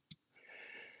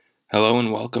Hello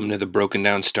and welcome to the Broken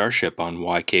Down Starship on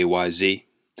YKYZ.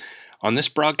 On this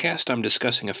broadcast, I'm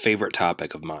discussing a favorite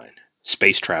topic of mine,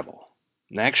 space travel.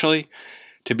 And actually,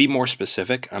 to be more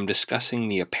specific, I'm discussing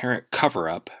the apparent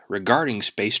cover-up regarding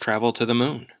space travel to the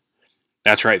moon.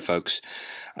 That's right, folks.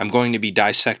 I'm going to be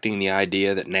dissecting the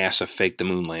idea that NASA faked the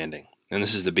moon landing. And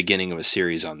this is the beginning of a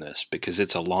series on this because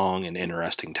it's a long and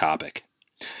interesting topic.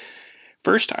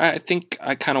 First, I think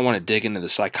I kind of want to dig into the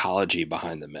psychology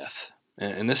behind the myth.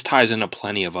 And this ties into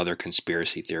plenty of other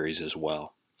conspiracy theories as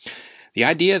well. The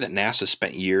idea that NASA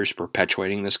spent years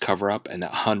perpetuating this cover up and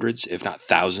that hundreds, if not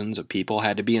thousands, of people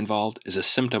had to be involved is a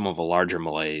symptom of a larger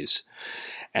malaise.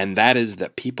 And that is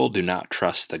that people do not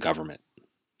trust the government.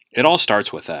 It all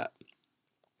starts with that.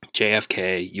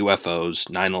 JFK, UFOs,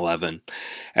 9/11.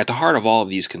 At the heart of all of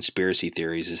these conspiracy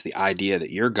theories is the idea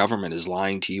that your government is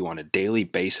lying to you on a daily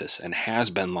basis and has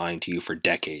been lying to you for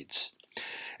decades.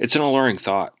 It's an alluring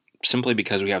thought. Simply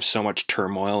because we have so much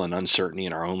turmoil and uncertainty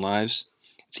in our own lives,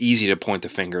 it's easy to point the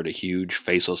finger at a huge,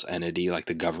 faceless entity like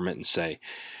the government and say,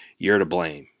 you're to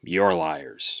blame, you're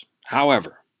liars.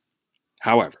 However,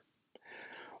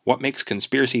 what makes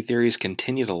conspiracy theories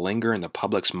continue to linger in the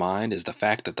public's mind is the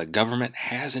fact that the government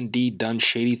has indeed done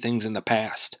shady things in the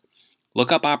past.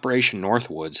 Look up Operation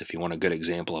Northwoods if you want a good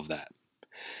example of that.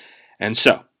 And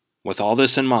so, with all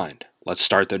this in mind, let's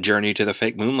start the journey to the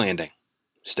fake moon landing.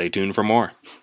 Stay tuned for more.